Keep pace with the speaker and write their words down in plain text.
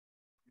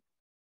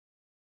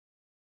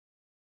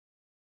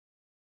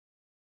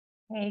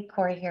Hey,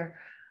 Corrie here.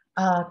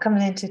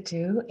 Coming in to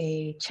do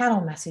a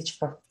channel message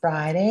for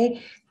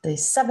Friday, the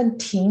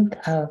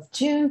 17th of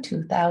June,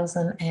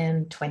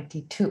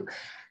 2022.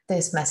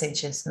 This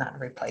message is not to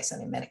replace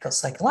any medical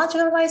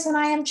psychological advice, and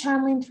I am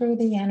channeling through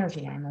the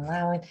energy. I'm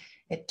allowing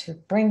it to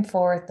bring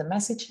forth the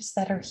messages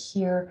that are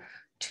here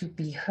to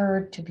be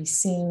heard, to be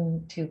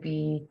seen, to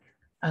be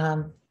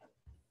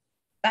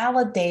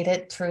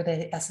validated through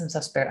the essence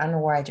of spirit. I don't know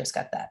where I just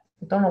got that.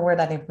 I don't know where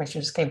that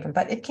information just came from,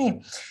 but it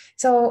came.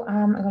 So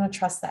I'm going to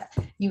trust that.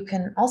 You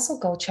can also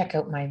go check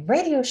out my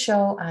radio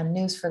show on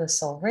News for the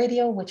Soul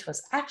Radio, which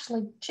was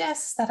actually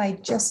just that I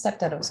just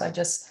stepped out of. So I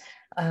just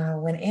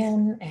went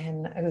in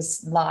and it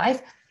was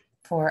live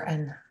for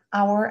an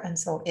hour. And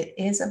so it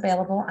is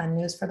available on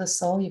News for the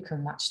Soul. You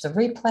can watch the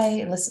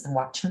replay,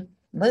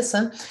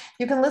 listen.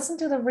 You can listen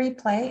to the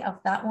replay of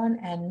that one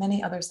and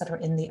many others that are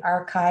in the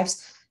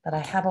archives that I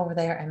have over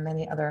there, and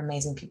many other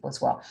amazing people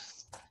as well.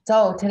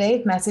 So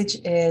today's message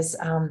is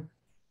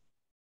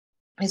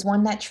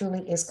one that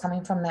truly is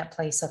coming from that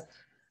place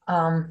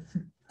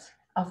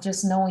of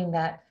just knowing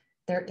that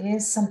there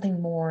is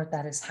something more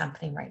that is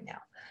happening right now.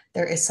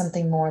 There is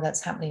something more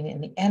that's happening in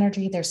the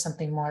energy. There's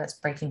something more that's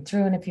breaking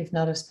through. And if you've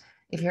noticed,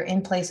 if you're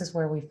in places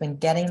where we've been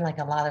getting like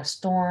a lot of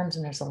storms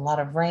and there's a lot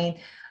of rain,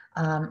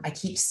 I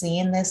keep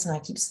seeing this,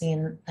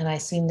 and I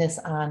seen this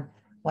on,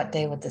 what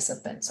day would this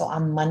have been? So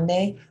on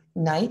Monday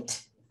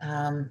night,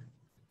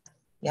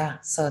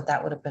 so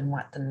that would have been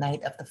what, the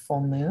night of the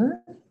full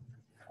moon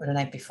or the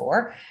night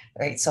before,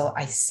 right? So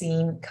I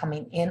seen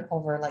coming in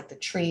over like the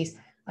trees,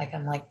 like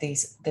I'm like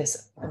this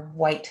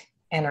white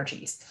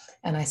energies.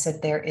 And I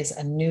said, there is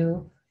a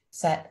new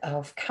set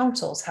of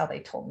councils, how they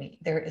told me.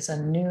 There is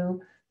a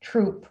new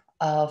troop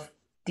of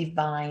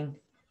divine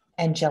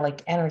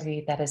angelic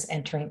energy that is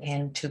entering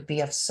in to be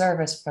of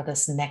service for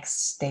this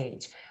next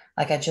stage.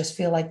 Like, I just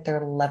feel like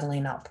they're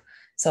leveling up.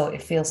 So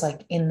it feels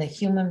like in the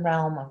human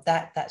realm of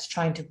that's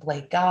trying to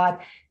play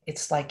God,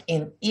 it's like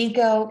in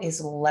ego is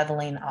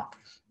leveling up.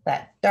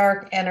 That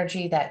dark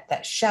energy,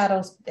 that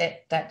shadows,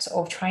 that's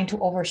trying to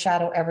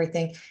overshadow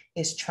everything,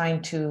 is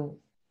trying to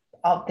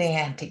up the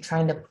ante,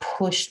 trying to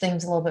push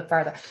things a little bit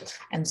further.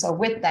 And so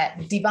with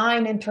that,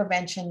 divine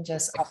intervention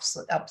just ups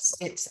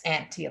its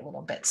ante a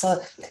little bit. So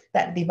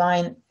that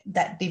divine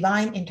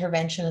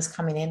intervention is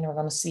coming in. We're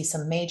going to see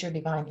some major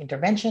divine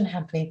intervention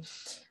happening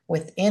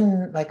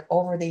within, like,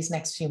 over these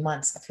next few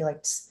months. I feel like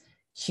it's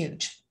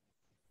huge.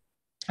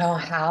 I don't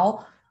know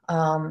how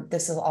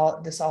this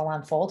all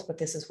unfolds, but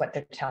this is what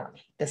they're telling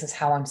me. This is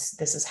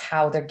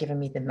how they're giving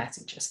me the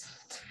messages.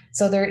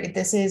 So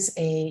this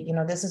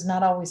is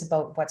not always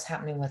about what's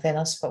happening within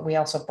us, but we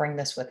also bring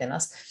this within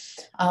us.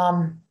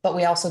 But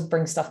we also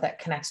bring stuff that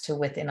connects to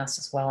within us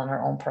as well in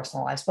our own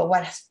personal lives. But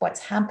what's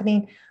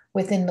happening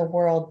within the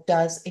world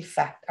does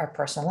affect our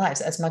personal lives.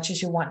 As much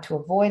as you want to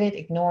avoid it,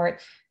 ignore it,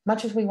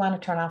 much as we want to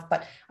turn off.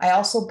 But I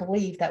also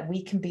believe that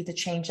we can be the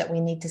change that we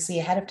need to see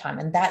ahead of time.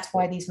 And that's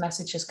why these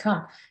messages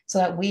come, so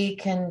that we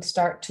can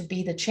start to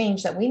be the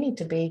change that we need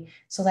to be,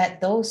 so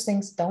that those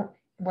things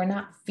we're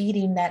not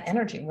feeding that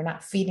energy. We're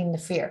not feeding the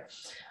fear.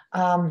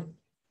 And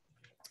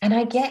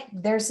I get,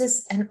 there's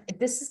this, and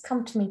this has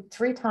come to me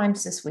 3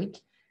 times this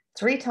week,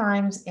 3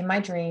 times in my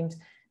dreams.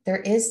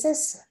 There is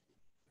this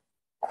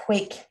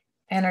quake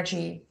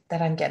energy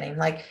that I'm getting,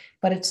 like,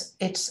 but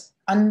it's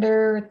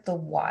under the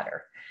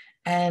water.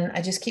 And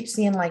I just keep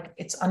seeing like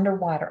it's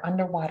underwater.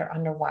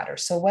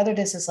 So whether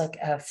this is like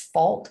a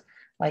fault,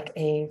 like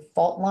a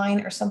fault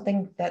line or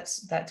something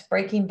that's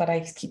breaking, but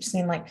I keep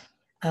seeing like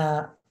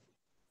an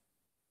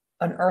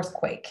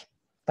earthquake,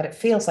 but it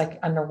feels like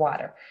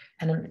underwater.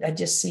 And I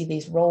just see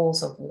these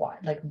rolls of water,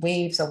 like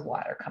waves of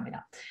water coming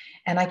up.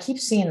 And I keep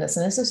seeing this,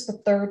 and this is the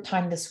 3rd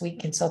time this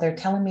week. And so they're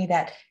telling me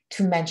that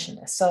to mention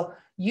this. So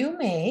you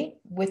may,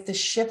 with the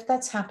shift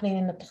that's happening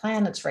in the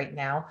planets right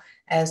now,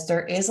 as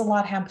there is a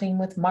lot happening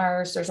with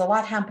Mars, there's a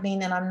lot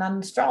happening, and I'm not an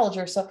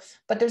astrologer,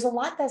 but there's a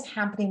lot that's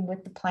happening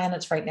with the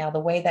planets right now, the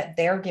way that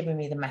they're giving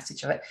me the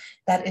message of it,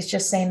 that is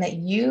just saying that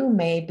you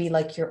may be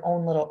like your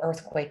own little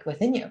earthquake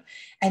within you.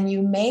 And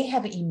you may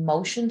have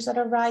emotions that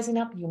are rising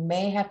up. You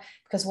may have,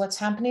 because what's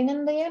happening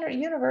in the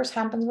universe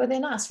happens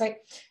within us, right?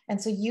 And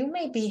so you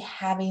may be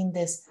having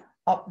this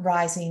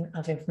uprising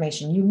of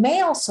information. You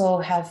may also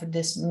have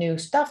this new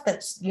stuff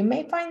you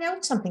may find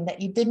out something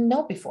that you didn't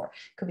know before.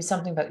 It could be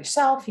something about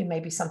yourself. You may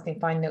be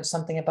finding out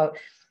something about,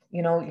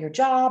 your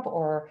job,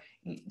 or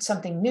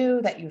something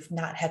new that you've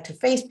not had to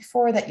face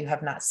before, that you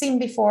have not seen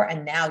before.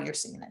 And now you're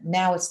seeing it.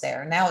 Now it's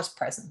there. Now it's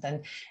present.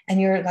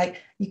 And you're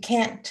like, you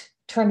can't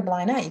turn a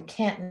blind eye.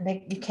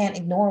 You can't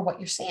ignore what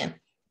you're seeing.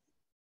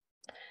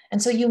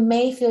 And so you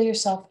may feel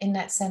yourself in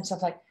that sense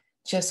of like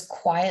just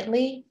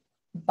quietly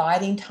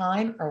biding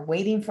time, or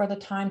waiting for the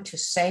time to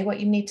say what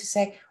you need to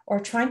say, or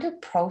trying to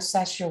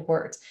process your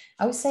words.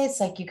 I would say it's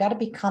like you got to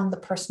become the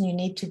person you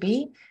need to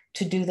be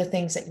to do the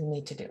things that you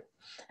need to do.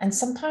 And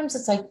sometimes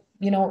it's like,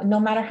 no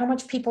matter how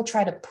much people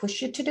try to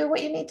push you to do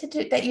what you need to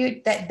do,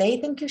 that they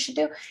think you should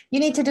do, you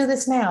need to do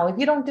this now. If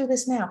you don't do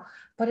this now,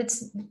 but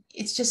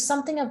it's just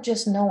something of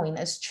just knowing,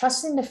 is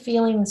trusting the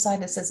feeling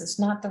inside that says it's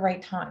not the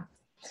right time.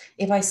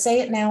 If I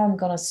say it now, I'm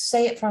going to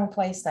say it from a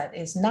place that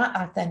is not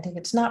authentic,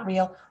 it's not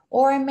real,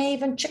 or I may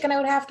even chicken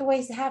out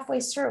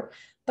halfway through.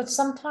 But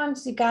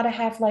sometimes you got to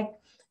have like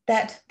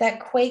that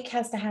quake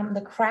has to happen,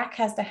 the crack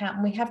has to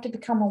happen. We have to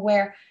become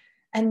aware,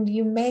 and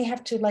you may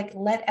have to like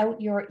let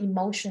out your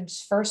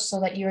emotions first, so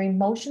that your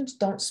emotions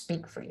don't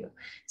speak for you,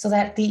 so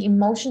that the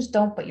emotions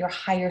don't, but your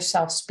higher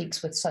self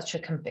speaks with such a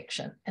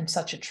conviction and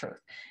such a truth.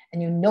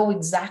 And you know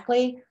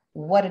exactly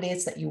what it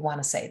is that you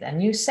want to say.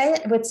 Then you say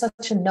it with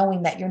such a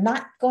knowing that you're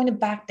not going to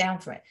back down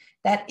from it,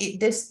 that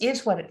this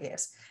is what it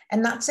is.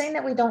 And not saying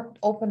that we don't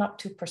open up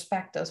to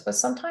perspectives, but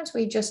sometimes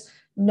we just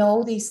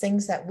know these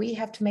things that we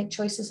have to make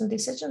choices and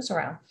decisions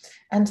around.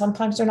 And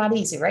sometimes they're not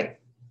easy, right?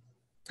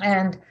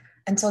 And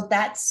so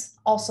that's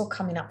also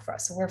coming up for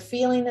us. So we're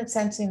feeling it,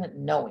 sensing it,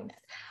 knowing it.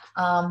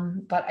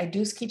 But I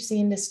do keep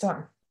seeing this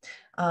storm.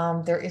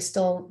 There is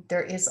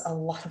a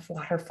lot of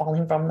water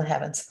falling from the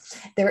heavens.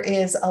 There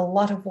is a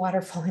lot of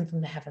water falling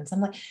from the heavens.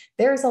 I'm like,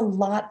 there's a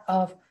lot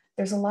of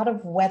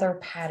weather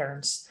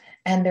patterns,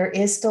 and there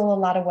is still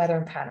a lot of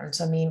weather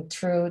patterns. I mean,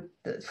 for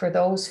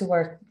those who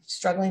are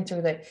struggling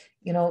through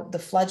the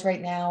floods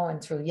right now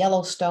and through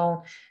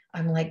Yellowstone,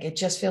 I'm like, it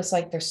just feels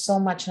like there's so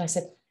much. And I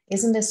said,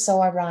 isn't this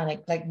so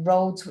ironic? Like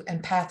roads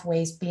and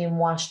pathways being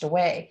washed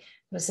away.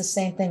 But it's the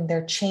same thing.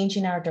 They're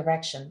changing our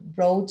direction.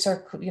 Roads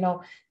are,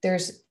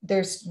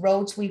 there's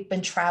roads we've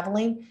been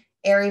traveling,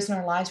 areas in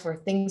our lives where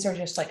things are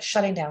just like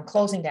shutting down,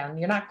 closing down.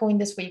 You're not going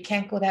this way. You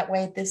can't go that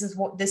way. This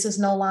is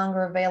no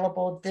longer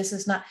available. This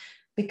is not,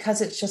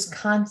 because it's just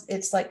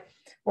it's like,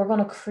 we're going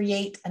to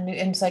create a new,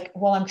 and it's like,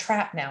 well, I'm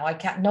trapped now. I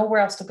can't, nowhere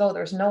else to go.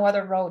 There's no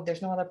other road.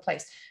 There's no other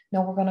place.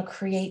 No, we're going to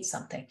create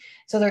something.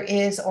 So there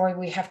is, or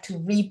we have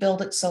to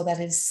rebuild it so that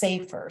it's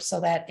safer, so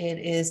that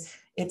it's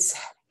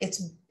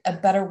a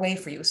better way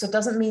for you. So it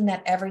doesn't mean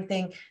that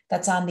everything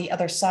that's on the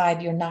other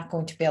side, you're not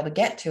going to be able to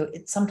get to.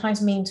 It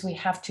sometimes means we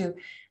have to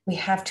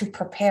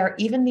prepare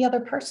even the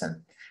other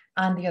person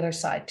on the other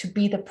side to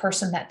be the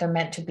person that they're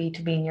meant to be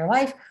in your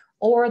life,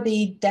 or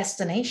the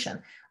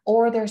destination.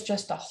 Or there's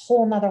just a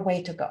whole nother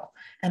way to go.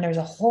 And there's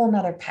a whole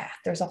nother path.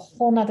 There's a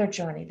whole nother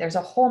journey. There's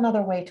a whole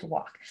nother way to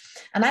walk.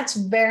 And that's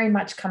very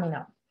much coming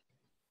up.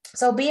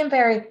 So being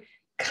very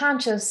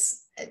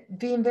conscious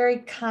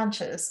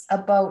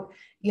about,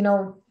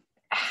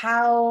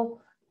 how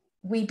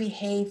we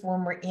behave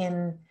when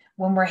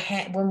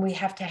we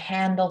have to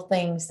handle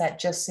things that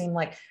just seem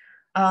like,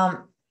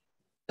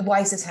 why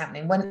is this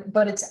happening?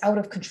 But it's out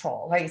of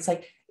control, right? It's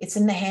like, it's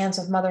in the hands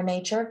of Mother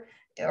Nature,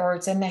 or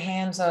it's in the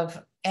hands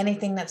of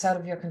anything that's out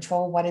of your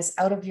control. What is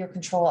out of your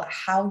control,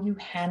 how you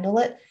handle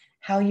it,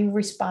 how you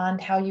respond,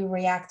 how you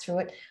react through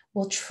it,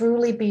 will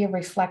truly be a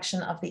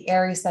reflection of the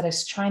areas that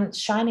is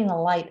shining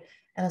a light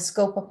and a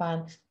scope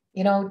upon.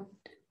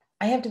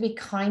 I have to be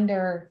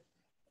kinder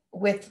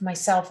with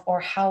myself,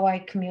 or how I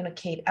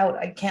communicate out.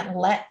 I can't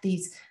let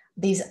these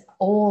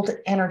old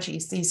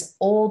energies, these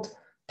old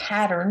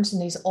patterns,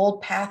 and these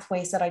old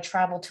pathways that I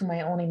travel to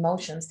my own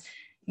emotions,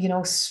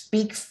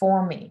 speak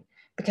for me.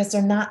 Because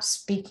they're not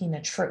speaking the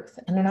truth,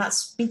 and they're not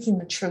speaking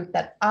the truth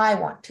that I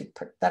want to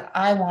put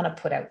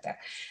out there.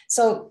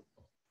 So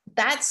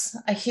that's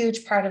a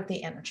huge part of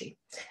the energy.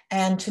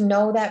 And to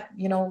know that,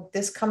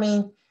 this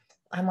coming,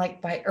 I'm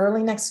like, by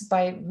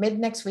mid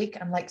next week,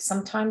 I'm like,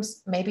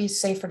 sometimes maybe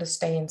it's safer to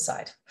stay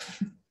inside.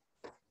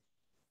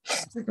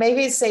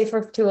 Maybe it's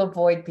safer to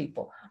avoid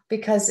people,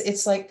 because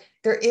it's like,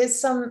 there is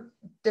some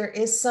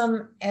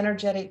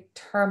energetic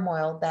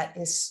turmoil that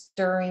is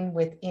stirring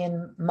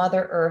within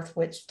Mother Earth,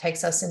 which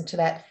takes us into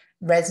that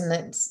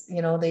resonance,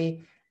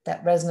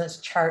 that resonance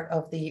chart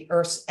of the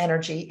Earth's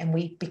energy, and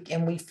we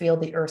feel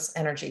the Earth's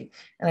energy.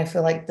 And I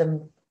feel like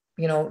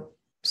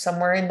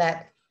somewhere in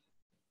that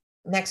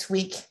next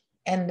week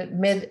and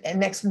mid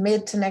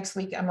to next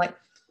week, I'm like,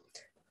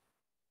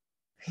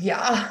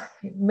 yeah,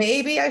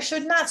 maybe I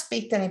should not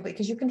speak to anybody,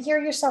 because you can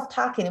hear yourself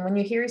talking. And when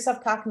you hear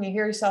yourself talking, you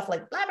hear yourself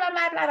like blah, blah,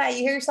 blah, blah, blah. You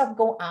hear yourself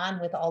go on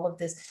with all of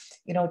this,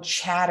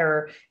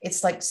 chatter.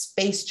 It's like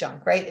space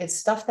junk, right? It's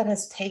stuff that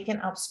has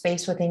taken up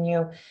space within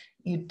you.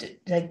 You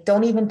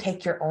don't even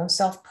take your own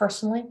self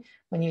personally.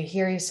 When you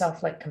hear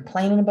yourself like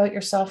complaining about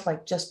yourself,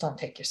 like, just don't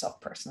take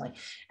yourself personally.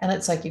 And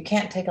it's like, you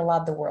can't take a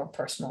lot of the world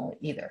personally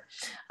either.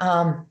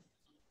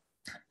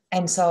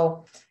 And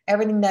so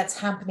everything that's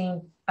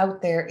happening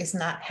out there is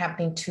not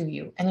happening to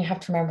you. And you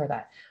have to remember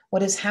that.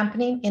 What is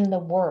happening in the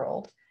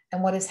world,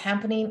 and what is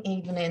happening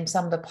even in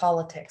some of the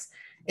politics,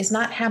 is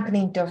not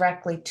happening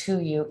directly to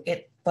you,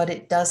 but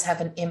it does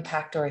have an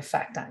impact or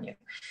effect on you.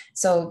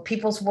 So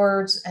people's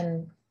words,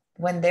 and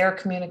when they're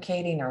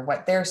communicating or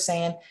what they're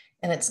saying,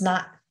 and it's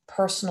not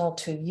personal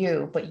to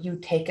you, but you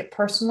take it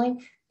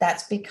personally,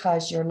 that's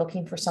because you're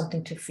looking for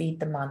something to feed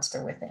the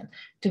monster within.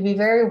 To be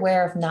very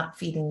aware of not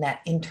feeding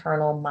that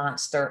internal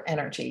monster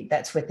energy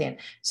that's within,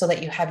 so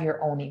that you have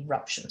your own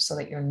eruption, so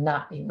that you're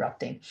not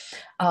erupting.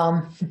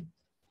 I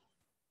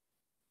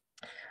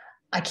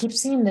keep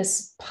seeing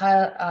this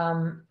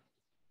pile,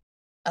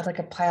 like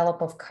a pile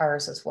up of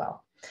cars as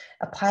well.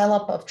 a pile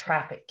up of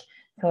traffic.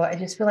 So I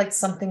just feel like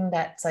something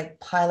that's like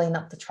piling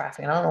up the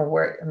traffic. I don't know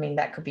where, I mean,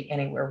 that could be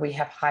anywhere. We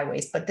have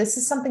highways, but this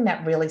is something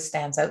that really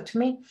stands out to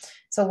me.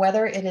 So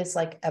whether it is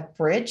like a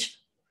bridge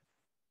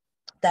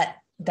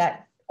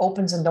that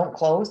opens and don't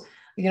close,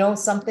 you know,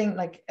 something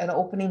like an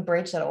opening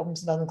bridge that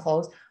opens and doesn't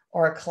close,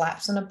 or a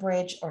collapse in a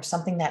bridge, or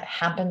something that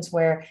happens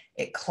where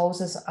it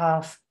closes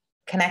off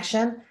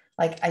connection.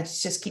 Like I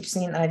just keep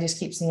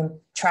seeing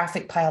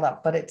traffic piled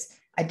up, but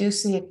I do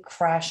see a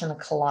crash and a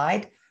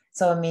collide.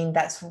 So, I mean,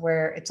 that's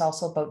where it's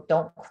also about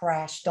don't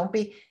crash. Don't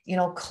be, you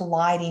know,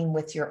 colliding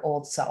with your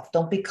old self.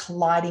 Don't be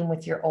colliding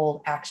with your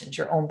old actions,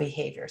 your own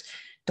behaviors.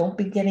 Don't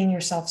be getting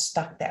yourself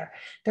stuck there.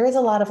 There is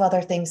a lot of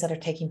other things that are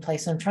taking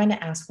place. And I'm trying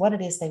to ask what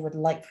it is they would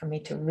like for me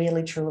to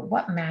really, truly,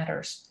 what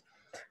matters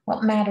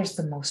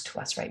the most to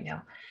us right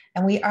now.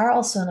 And we are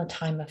also in a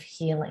time of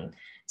healing.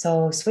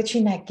 So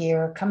switching that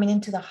gear, coming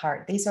into the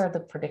heart, these are the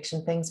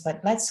prediction things,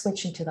 but let's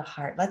switch into the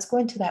heart. Let's go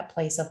into that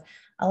place of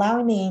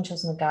allowing the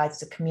angels and the guides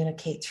to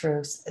communicate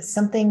through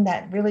something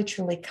that really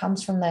truly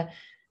comes from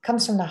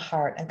the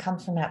heart and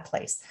comes from that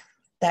place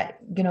that,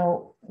 you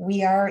know,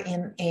 we are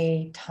in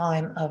a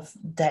time of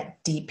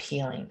that deep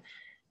healing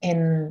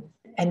and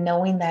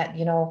knowing that,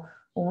 you know,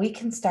 we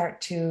can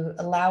start to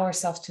allow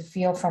ourselves to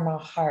feel from our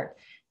heart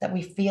that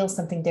we feel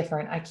something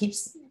different. I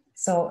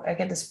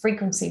get this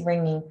frequency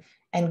ringing,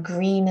 and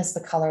green is the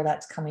color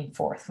that's coming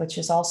forth, which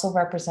is also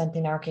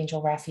representing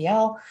Archangel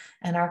Raphael.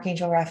 And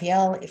Archangel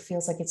Raphael, it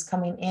feels like it's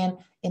coming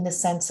in the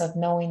sense of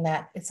knowing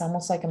that it's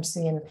almost like I'm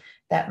seeing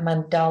that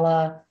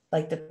mandala,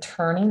 like the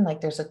turning,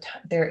 like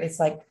it's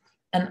like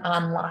an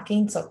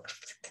unlocking. So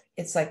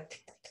it's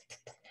like,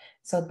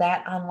 so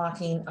that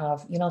unlocking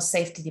of, you know,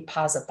 safety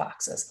deposit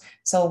boxes.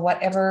 So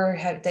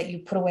whatever that you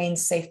put away in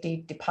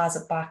safety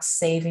deposit box,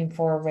 saving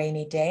for a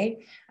rainy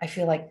day, I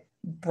feel like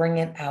bring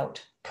it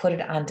out, put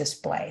it on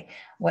display.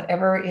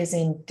 Whatever is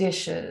in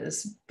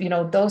dishes, you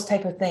know, those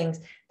type of things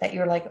that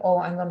you're like, oh,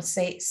 I'm going to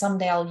say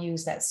someday I'll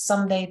use that.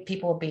 Someday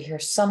people will be here.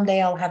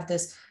 Someday I'll have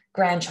this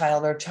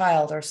grandchild or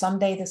child, or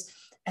someday this.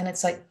 And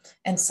it's like,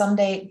 and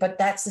someday, but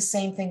that's the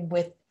same thing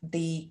with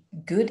the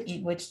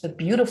which the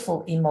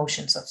beautiful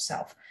emotions of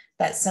self,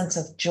 that sense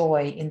of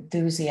joy,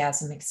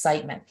 enthusiasm,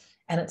 excitement.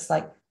 And it's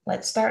like,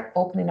 let's start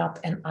opening up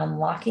and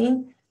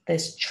unlocking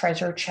this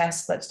treasure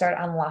chest. Let's start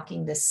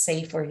unlocking this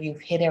safe where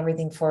you've hid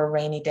everything for a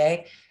rainy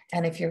day.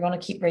 And if you're going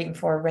to keep waiting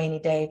for a rainy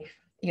day,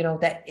 you know,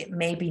 that it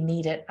may be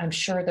needed. I'm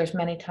sure there's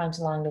many times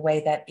along the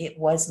way that it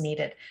was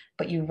needed,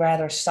 but you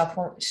rather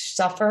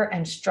suffer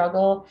and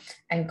struggle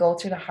and go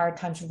through the hard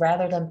times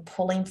rather than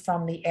pulling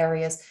from the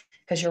areas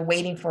because you're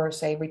waiting for,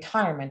 say,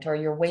 retirement, or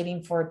you're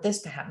waiting for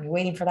this to happen, you're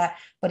waiting for that.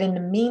 But in the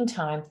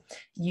meantime,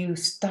 you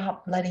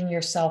stop letting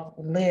yourself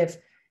live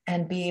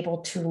and be able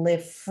to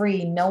live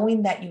free,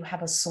 knowing that you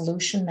have a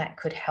solution that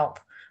could help,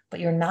 but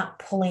you're not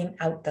pulling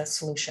out the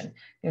solution.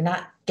 You're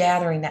not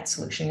gathering that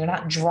solution. You're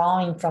not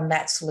drawing from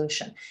that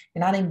solution.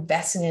 You're not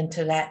investing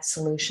into that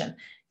solution.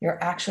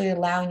 You're actually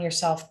allowing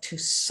yourself to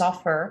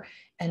suffer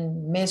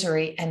and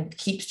misery and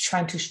keep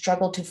trying to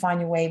struggle to find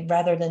your way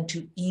rather than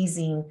to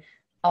easing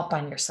up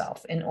on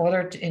yourself in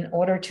order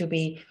to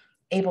be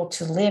able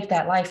to live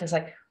that life. Is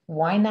like,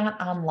 why not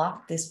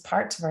unlock these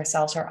parts of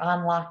ourselves, or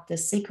unlock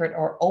this secret,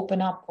 or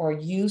open up, or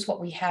use what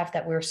we have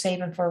that we're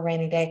saving for a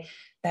rainy day,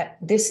 that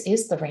this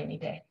is the rainy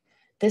day.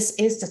 This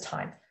is the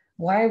time.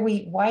 Why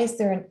is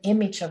there an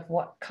image of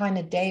what kind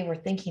of day we're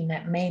thinking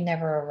that may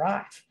never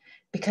arrive?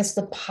 Because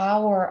the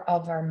power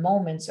of our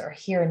moments are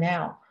here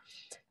now.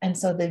 And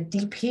so the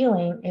deep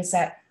healing is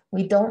that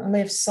we don't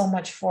live so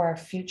much for our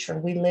future.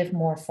 We live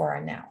more for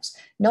our nows,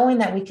 knowing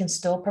that we can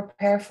still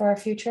prepare for our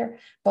future,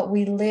 but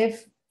we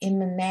live in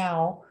the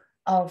now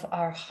of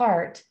our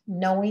heart,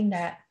 knowing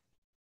that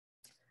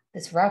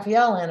this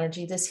Raphael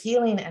energy, this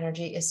healing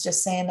energy is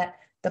just saying that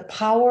the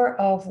power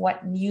of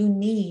what you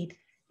need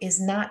is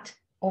not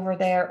over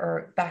there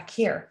or back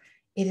here.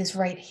 It is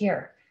right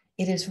here.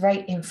 It is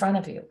right in front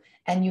of you.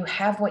 And you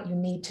have what you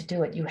need to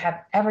do it. You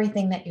have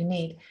everything that you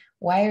need.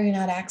 Why are you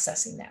not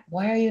accessing that?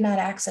 Why are you not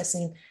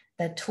accessing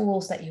the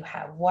tools that you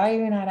have? Why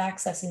are you not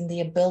accessing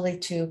the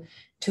ability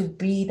to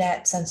be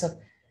that sense of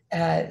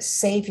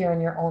savior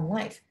in your own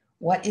life?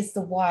 What is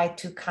the why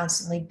to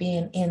constantly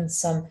being in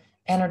some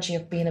energy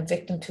of being a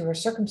victim to your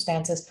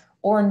circumstances,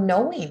 or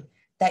knowing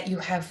that you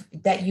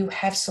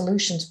have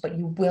solutions, but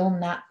you will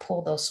not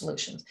pull those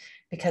solutions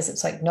because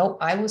it's like, nope,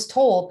 I was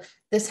told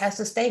this has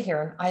to stay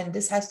here, and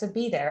this has to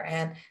be there,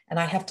 and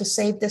I have to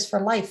save this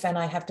for life, and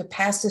I have to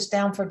pass this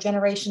down for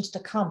generations to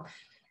come.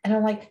 And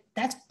I'm like,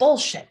 that's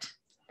bullshit,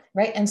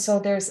 right? And so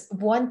there's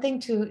one thing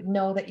to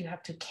know that you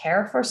have to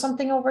care for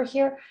something over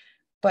here,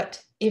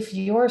 but if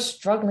you're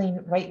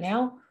struggling right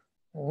now,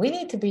 we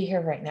need to be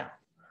here right now,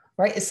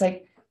 right? It's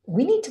like,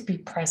 we need to be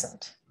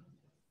present.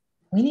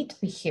 We need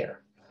to be here.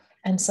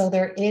 And so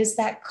there is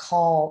that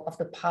call of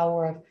the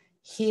power of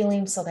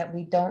healing so that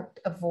we don't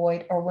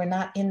avoid, or we're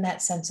not in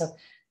that sense of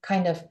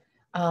kind of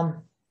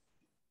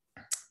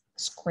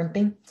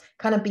scrimping,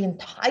 kind of being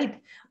tied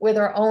with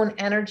our own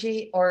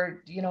energy,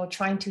 or, you know,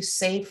 trying to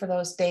save for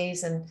those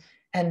days. And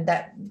and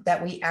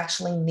that we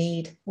actually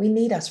we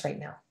need us right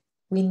now.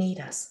 We need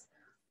us.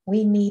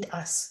 We need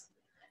us.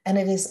 And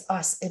it is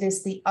us. It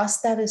is the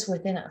us that is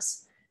within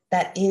us.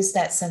 That is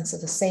that sense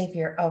of the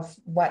savior of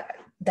what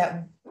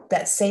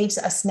that saves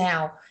us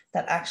now,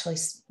 that actually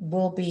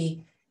will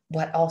be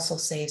what also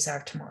saves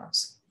our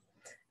tomorrows.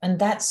 And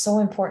that's so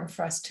important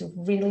for us to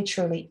really,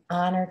 truly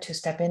honor, to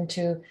step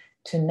into,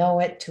 to know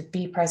it, to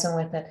be present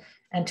with it,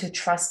 and to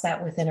trust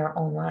that within our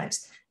own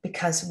lives,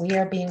 because we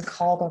are being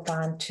called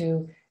upon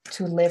to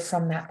live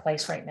from that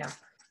place right now,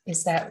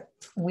 is that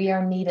we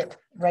are needed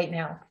right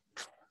now.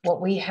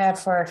 What we have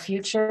for our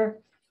future,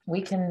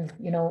 we can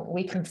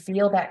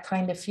feel that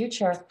kind of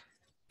future,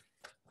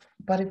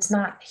 but it's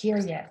not here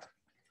yet.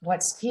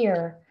 What's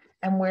here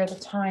and where the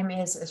time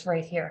is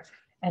right here.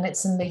 And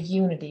it's in the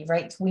unity,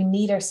 right? We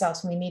need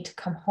ourselves. We need to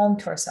come home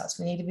to ourselves.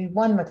 We need to be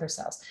one with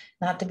ourselves,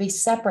 not to be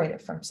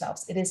separated from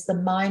ourselves. It is the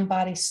mind,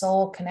 body,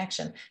 soul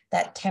connection,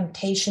 that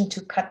temptation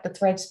to cut the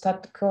threads,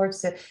 cut the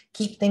cords, to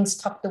keep things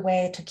tucked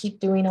away, to keep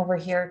doing over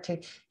here, to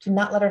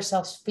not let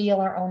ourselves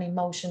feel our own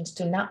emotions,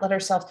 to not let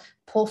ourselves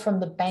pull from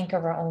the bank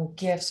of our own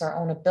gifts, our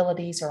own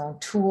abilities, our own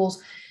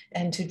tools,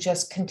 and to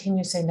just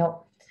continue to say,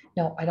 no,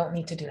 I don't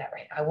need to do that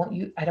right now.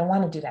 I don't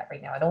want to do that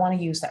right now. I don't want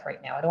to use that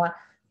right now. I don't want.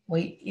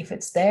 If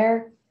it's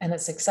there and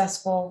it's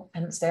accessible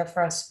and it's there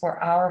for us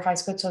for our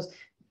highest good souls,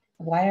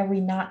 why are we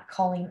not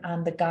calling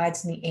on the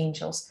guides and the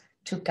angels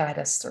to guide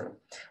us through?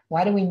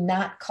 Why do we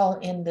not call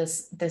in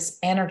this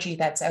energy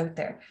that's out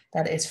there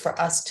that is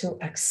for us to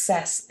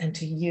access and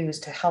to use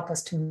to help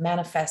us to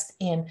manifest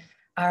in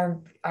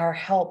our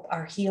help,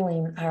 our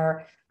healing,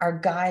 our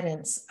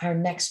guidance, our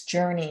next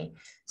journey,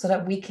 so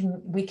that we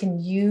can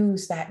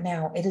use that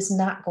now? It is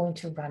not going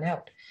to run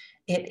out.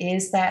 It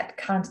is that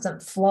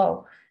constant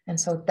flow. And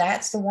so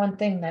that's the one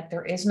thing that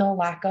there is no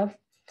lack of.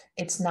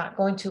 It's not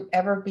going to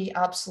ever be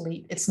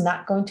obsolete. It's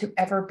not going to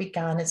ever be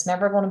gone. It's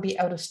never going to be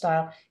out of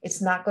style.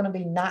 It's not going to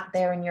be not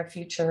there in your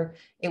future.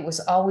 It was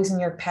always in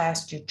your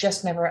past. You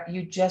just never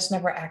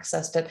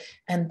accessed it.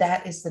 And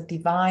that is the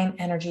divine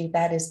energy.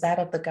 That is that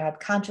of the God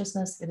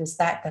consciousness. It is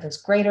that is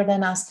greater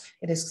than us.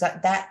 It is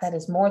that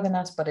is more than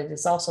us, but it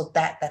is also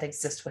that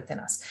exists within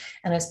us.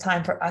 And it's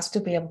time for us to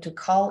be able to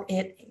call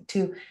it,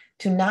 to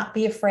not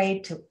be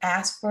afraid, to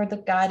ask for the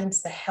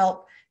guidance, the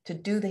help, to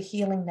do the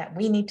healing that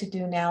we need to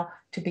do now,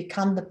 to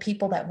become the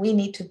people that we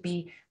need to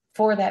be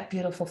for that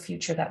beautiful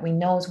future that we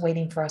know is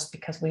waiting for us,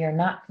 because we are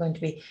not going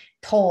to be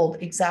told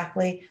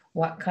exactly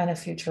what kind of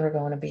future we're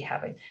going to be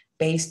having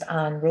based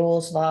on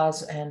rules,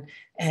 laws,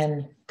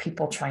 and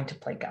people trying to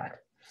play God.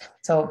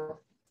 So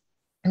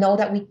know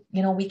that we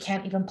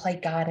can't even play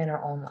God in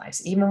our own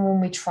lives. Even when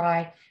we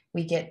try,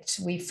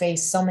 we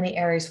face so many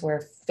areas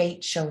where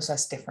fate shows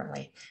us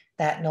differently,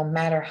 that no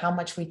matter how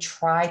much we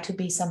try to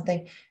be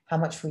something, how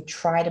much we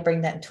try to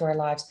bring that into our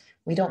lives,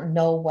 we don't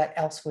know what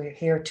else we're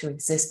here to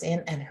exist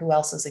in and who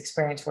else's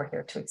experience we're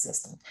here to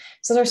exist in.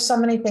 So there's so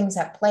many things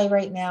at play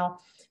right now.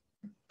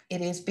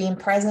 It is being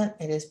present.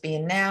 It is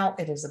being now.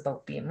 It is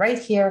about being right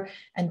here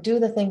and do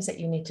the things that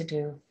you need to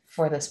do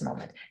for this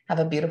moment. Have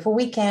a beautiful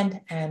weekend,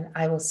 and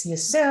I will see you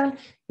soon.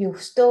 You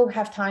still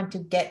have time to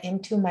get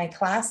into my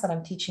class that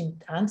I'm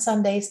teaching on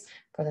Sundays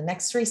for the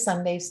next 3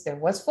 Sundays. There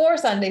was 4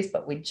 Sundays,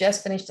 but we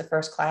just finished the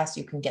first class.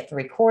 You can get the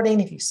recording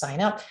if you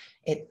sign up.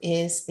 It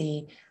is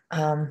the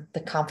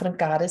Confident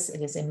Goddess.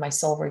 It is in my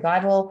Soul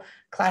Revival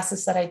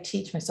classes that I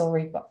teach. My Soul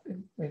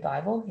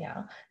Revival,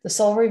 the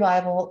Soul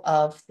Revival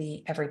of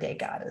the Everyday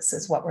Goddess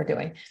is what we're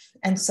doing.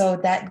 And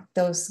so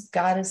those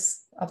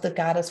Goddess of the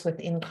Goddess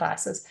within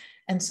classes.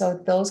 And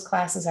so those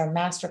classes are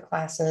master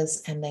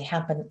classes, and they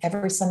happen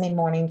every Sunday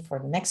morning for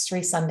the next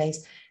 3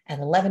 Sundays at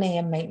 11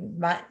 a.m.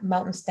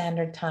 Mountain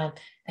Standard Time.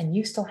 And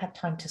you still have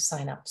time to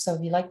sign up. So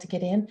if you'd like to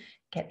get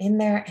in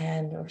there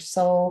and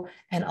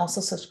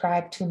also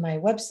subscribe to my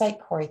website,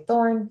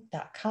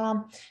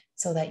 CorrieThorne.com,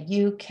 so that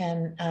you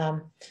can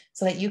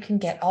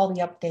get all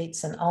the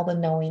updates and all the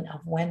knowing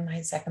of when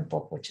my second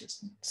book,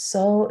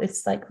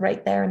 it's like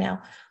right there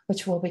now,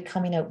 which will be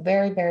coming out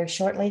very, very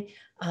shortly.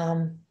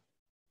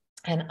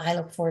 And I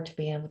look forward to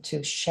being able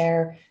to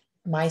share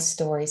my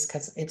stories,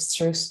 because it's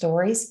through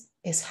stories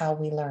is how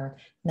we learn,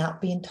 not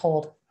being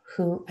told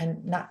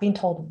not being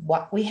told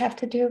what we have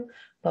to do,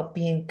 but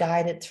being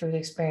guided through the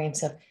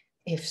experience of,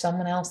 if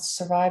someone else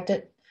survived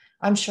it,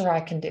 I'm sure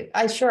I can do.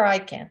 I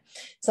can.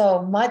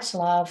 So much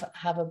love.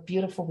 Have a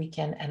beautiful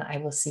weekend, and I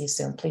will see you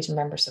soon. Please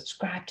remember,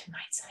 subscribe to my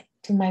site,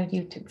 to my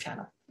YouTube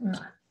channel.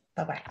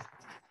 Bye-bye.